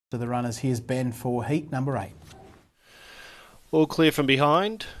To the runners, here's Ben for heat number 8. All clear from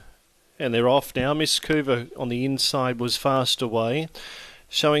behind, and they're off now. Miss Couver on the inside was fast away.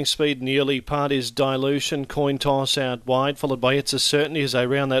 Showing speed in the early part is Dilution. Coin Toss out wide, followed by It's a Certainty as they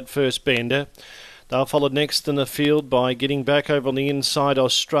round that first bender. They're followed next in the field by getting back over on the inside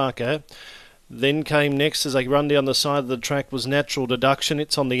Ostraka. Then came next as they run down the side of the track was Natural Deduction.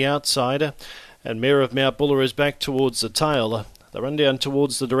 It's on the outside, and Mayor of Mount Buller is back towards the tail. They run down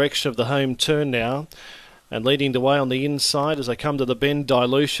towards the direction of the home turn now, and leading the way on the inside as they come to the bend.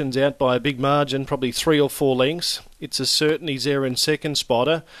 Dilution's out by a big margin, probably 3 or 4 lengths. It's a Certainty's there in second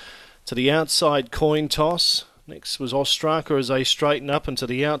spotter. To the outside, Coin Toss. Next was Ostraka as they straighten up, and to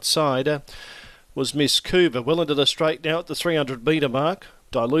the outside was Miss Couver. Well into the straight now at the 300 metre mark.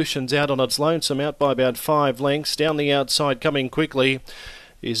 Dilution's out on its lonesome, out by about 5 lengths. Down the outside, coming quickly,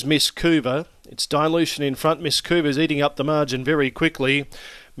 is Miss Couver. It's Dilution in front. Miss Couver's eating up the margin very quickly.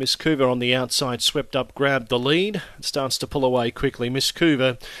 Miss Couver on the outside swept up, grabbed the lead. It starts to pull away quickly. Miss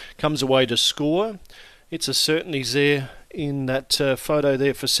Couver comes away to score. It's a Certainty's there in that photo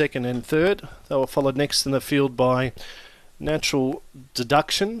there for second and third. They were followed next in the field by Natural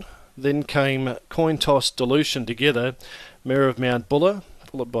Deduction. Then came Coin Toss, Dilution together. Mayor of Mount Buller,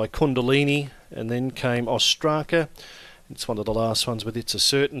 followed by Kundalini, and then came Ostraka. It's one of the last ones with It's a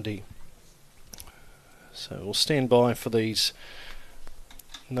Certainty. So we'll stand by for these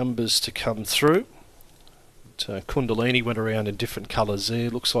numbers to come through. But, Kundalini went around in different colours there.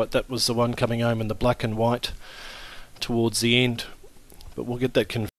 Looks like that was the one coming home in the black and white towards the end. But we'll get that confirmed.